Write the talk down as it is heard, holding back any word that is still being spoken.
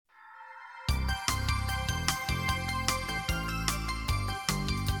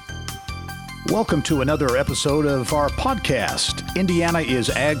Welcome to another episode of our podcast. Indiana is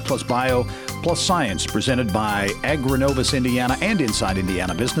Ag plus Bio plus Science, presented by Agrinovus Indiana and Inside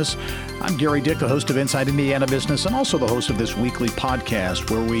Indiana Business. I'm Gerry Dick, the host of Inside Indiana Business, and also the host of this weekly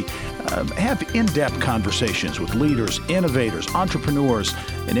podcast where we have in-depth conversations with leaders, innovators, entrepreneurs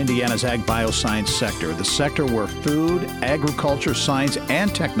in Indiana's ag bioscience sector, the sector where food, agriculture, science,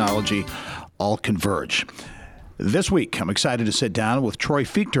 and technology all converge. This week, I'm excited to sit down with Troy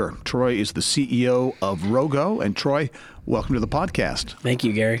Fiechter. Troy is the CEO of Rogo. And Troy, welcome to the podcast. Thank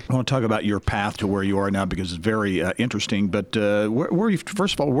you, Gerry. I want to talk about your path to where you are now because it's very interesting. But where are you?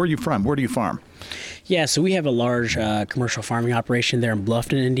 First of all, where are you from? Where do you farm? Yeah, so we have a large commercial farming operation there in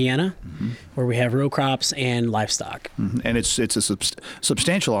Bluffton, Indiana, where we have row crops and livestock. And it's a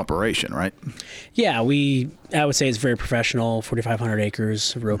substantial operation, right? Yeah, I would say it's very professional, 4,500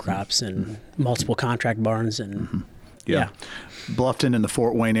 acres of row crops and multiple contract barns. And yeah. Bluffton in the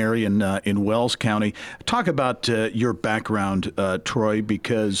Fort Wayne area in Wells County. Talk about your background, Troy,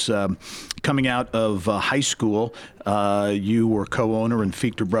 because coming out of high school, you were co-owner in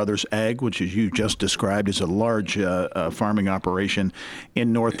Fiechter Brothers Ag, which, as you just described, is a large farming operation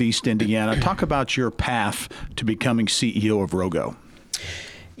in Northeast Indiana. Talk about your path to becoming CEO of Rogo.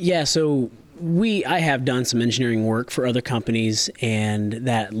 Yeah, so I have done some engineering work for other companies, and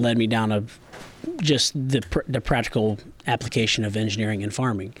that led me down just the practical application of engineering and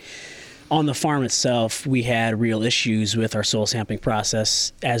farming. On the farm itself, we had real issues with our soil sampling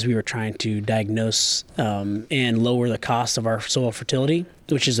process as we were trying to diagnose and lower the cost of our soil fertility,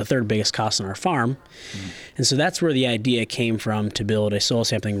 which is the third biggest cost on our farm. And so that's where the idea came from, to build a soil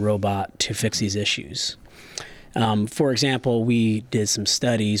sampling robot to fix these issues. For example, we did some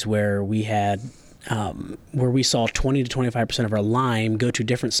studies where we saw 20 to 25% of our lime go to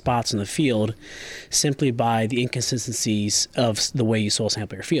different spots in the field simply by the inconsistencies of the way you soil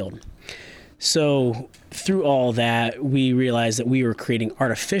sample your field. So through all that, we realized that we were creating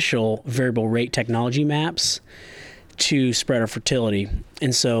artificial variable rate technology maps to spread our fertility.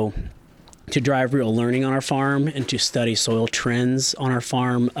 And so to drive real learning on our farm and to study soil trends on our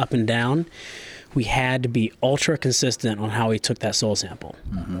farm up and down, we had to be ultra consistent on how we took that soil sample.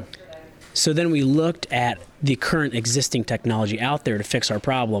 So then we looked at the current existing technology out there to fix our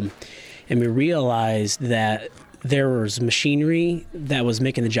problem, and we realized that there was machinery that was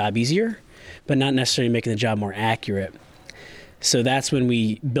making the job easier, but not necessarily making the job more accurate. So that's when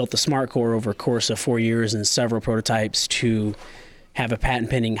we built the Smart Core over a course of 4 years and several prototypes to have a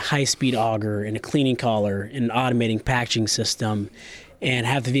patent-pending high-speed auger and a cleaning collar and an automating packaging system, and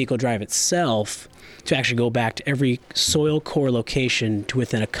have the vehicle drive itself to actually go back to every soil core location to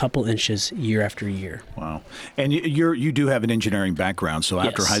within a couple inches year after year. Wow. And you do have an engineering background, so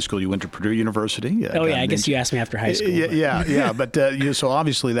after high school you went to Purdue University? I guess you asked me after high school. Yeah. But so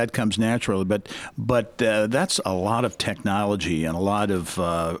obviously that comes naturally, but that's a lot of technology and a lot of,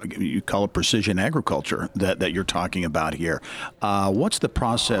 you call it precision agriculture that you're talking about here. What's the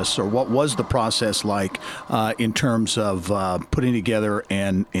process, or what was the process like in terms of putting together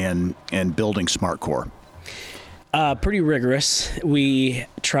and building Smart Core? Pretty rigorous. We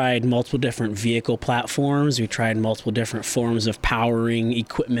tried multiple different vehicle platforms. We tried multiple different forms of powering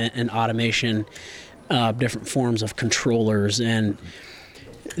equipment and automation, different forms of controllers. And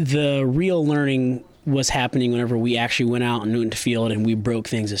the real learning was happening whenever we actually went out and went into field and we broke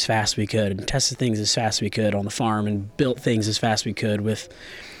things as fast as we could and tested things as fast as we could on the farm and built things as fast as we could with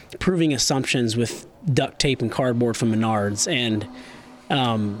proving assumptions with duct tape and cardboard from Menards, and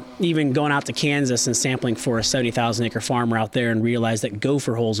even going out to Kansas and sampling for a 70,000 acre farmer out there and realized that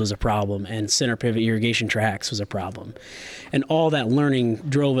gopher holes was a problem and center pivot irrigation tracks was a problem. And all that learning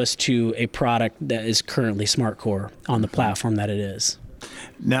drove us to a product that is currently Smart Core on the platform that it is.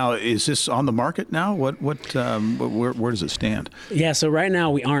 Now, is this on the market now? Where does it stand? Yeah, so right now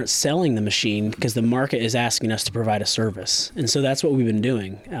we aren't selling the machine because the market is asking us to provide a service. And so that's what we've been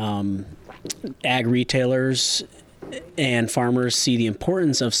doing. Ag retailers and farmers see the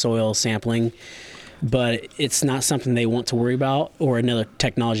importance of soil sampling, but it's not something they want to worry about or another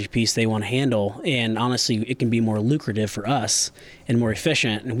technology piece they want to handle. And honestly, it can be more lucrative for us and more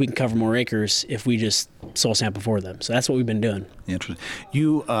efficient, and we can cover more acres if we just soil sample for them. So that's what we've been doing. Interesting.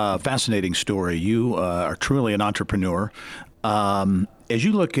 You, fascinating story. You are truly an entrepreneur. As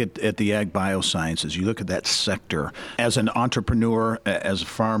you look at the ag biosciences, you look at that sector as an entrepreneur, as a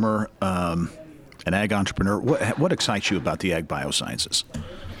farmer, an ag entrepreneur, what excites you about the ag biosciences?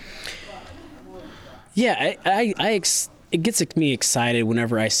 Yeah, it gets me excited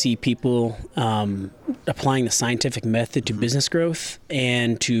whenever I see people applying the scientific method to business growth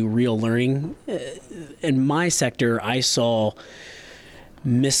and to real learning. In my sector, I saw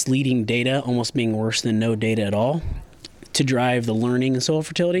misleading data almost being worse than no data at all to drive the learning in soil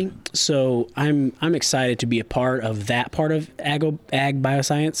fertility. So I'm excited to be a part of that part of ag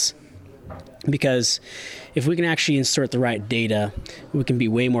bioscience, because if we can actually insert the right data, we can be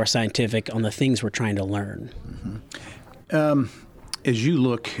way more scientific on the things we're trying to learn. As you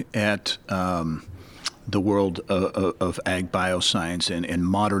look at the world of ag bioscience and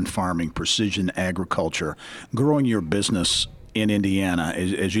modern farming, precision agriculture, growing your business in Indiana,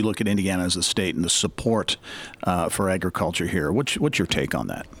 as you look at Indiana as a state and the support for agriculture here, what's your take on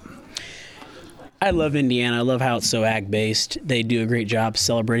that? I love Indiana. I love how it's so ag-based. They do a great job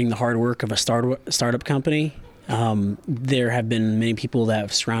celebrating the hard work of a startup company. There have been many people that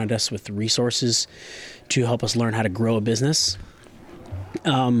have surrounded us with the resources to help us learn how to grow a business.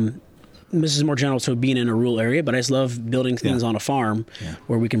 This is more general to being in a rural area, but I just love building things on a farm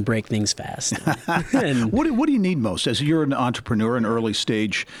where we can break things fast. And what do you need most? As you're an entrepreneur, an early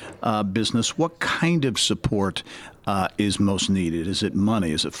stage business, what kind of support is most needed? Is it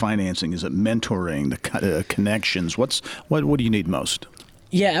money? Is it financing? Is it mentoring? The connections? What do you need most?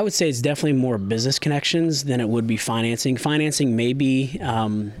 Yeah, I would say it's definitely more business connections than it would be financing. Financing may be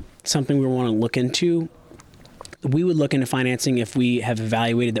something we want to look into. We would look into financing if we have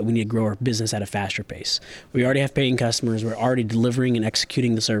evaluated that we need to grow our business at a faster pace. We already have paying customers. We're already delivering and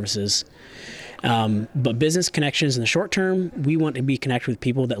executing the services. But business connections in the short term, we want to be connected with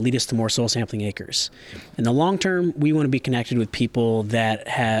people that lead us to more soil sampling acres. In the long term, we want to be connected with people that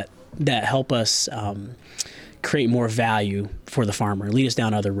help us create more value for the farmer, lead us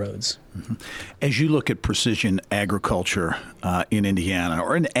down other roads. Mm-hmm. As you look at precision agriculture in Indiana,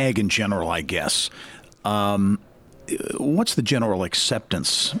 or in ag in general, I guess, what's the general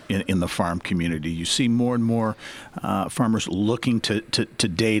acceptance in the farm community? You see more and more farmers looking to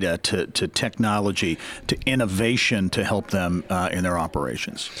data, to technology, to innovation to help them in their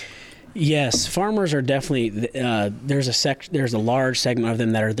operations. Yes, farmers are definitely. There's a large segment of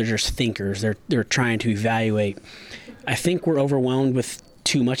them they're just thinkers. They're trying to evaluate. I think we're overwhelmed with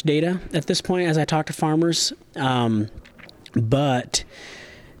too much data at this point as I talk to farmers. But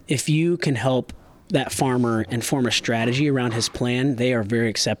if you can help that farmer and form a strategy around his plan, they are very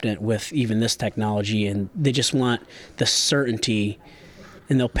acceptant with even this technology, and they just want the certainty,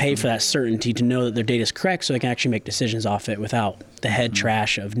 and they'll pay for that certainty to know that their data is correct so they can actually make decisions off it without the head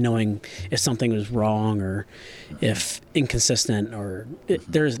trash of knowing if something was wrong or if inconsistent, or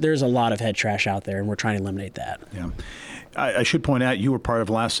there's a lot of head trash out there, and we're trying to eliminate that. Yeah. I should point out you were part of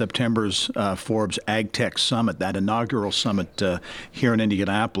last September's Forbes Ag Tech Summit, that inaugural summit here in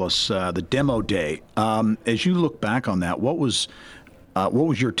Indianapolis, the demo day. As you look back on that, what was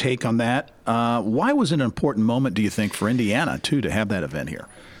your take on that? Why was it an important moment, do you think, for Indiana, too, to have that event here?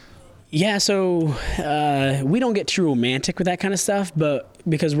 Yeah, so we don't get too romantic with that kind of stuff, but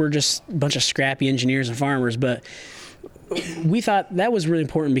because we're just a bunch of scrappy engineers and farmers. But we thought that was really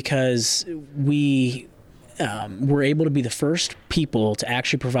important because we were able to be the first people to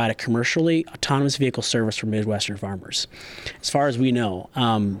actually provide a commercially autonomous vehicle service for Midwestern farmers. As far as we know,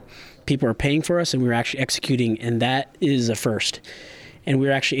 people are paying for us, and we're actually executing, and that is a first. And we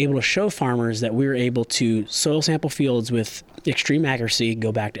were actually able to show farmers that we were able to soil sample fields with extreme accuracy,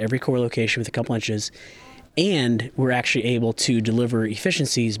 go back to every core location with a couple inches, and we're actually able to deliver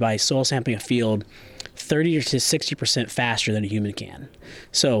efficiencies by soil sampling a field 30 to 60% faster than a human can.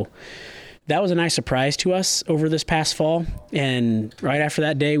 So that was a nice surprise to us over this past fall. And right after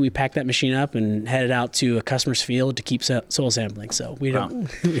that day, we packed that machine up and headed out to a customer's field to keep soil sampling. So we don't.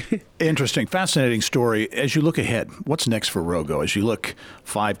 Interesting, fascinating story. As you look ahead, what's next for Rogo? As you look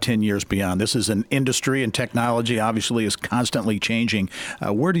 5-10 years beyond, this is an industry, and technology obviously is constantly changing.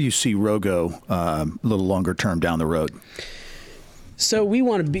 Where do you see Rogo a little longer term down the road? So we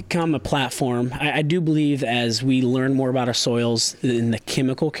want to become a platform. I do believe as we learn more about our soils and the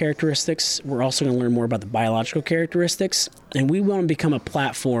chemical characteristics, we're also going to learn more about the biological characteristics. And we want to become a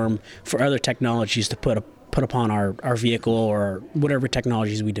platform for other technologies to put upon our vehicle or whatever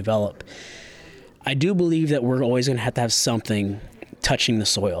technologies we develop. I do believe that we're always going to have something touching the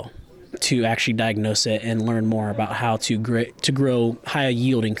soil to actually diagnose it and learn more about how to grow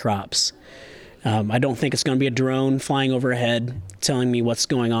high-yielding crops. I don't think it's going to be a drone flying overhead telling me what's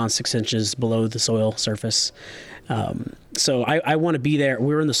going on 6 inches below the soil surface. So I want to be there.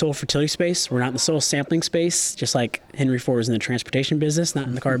 We're in the soil fertility space. We're not in the soil sampling space, just like Henry Ford is in the transportation business, not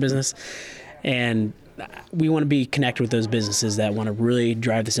in the car business. And we want to be connected with those businesses that want to really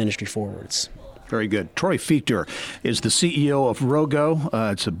drive this industry forwards. Very good. Troy Fiechter is the CEO of Rogo.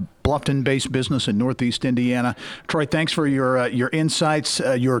 It's a Bluffton-based business in Northeast Indiana. Troy, thanks for your insights.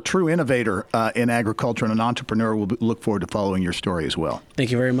 You're a true innovator in agriculture and an entrepreneur. We'll look forward to following your story as well.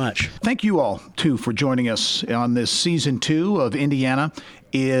 Thank you very much. Thank you all, too, for joining us on this Season 2 of Indiana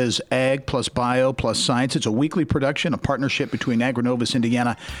is Ag plus Bio plus Science. It's a weekly production, a partnership between Agrinovus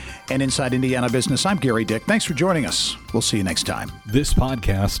Indiana and Inside Indiana Business. I'm Gerry Dick. Thanks for joining us. We'll see you next time. This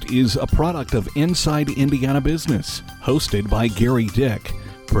podcast is a product of Inside Indiana Business, hosted by Gerry Dick,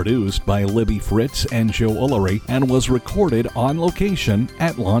 produced by Libby Fritz and Joe Ullery, and was recorded on location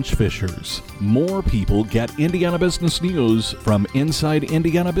at Launch Fishers. More people get Indiana business news from Inside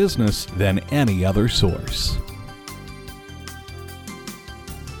Indiana Business than any other source.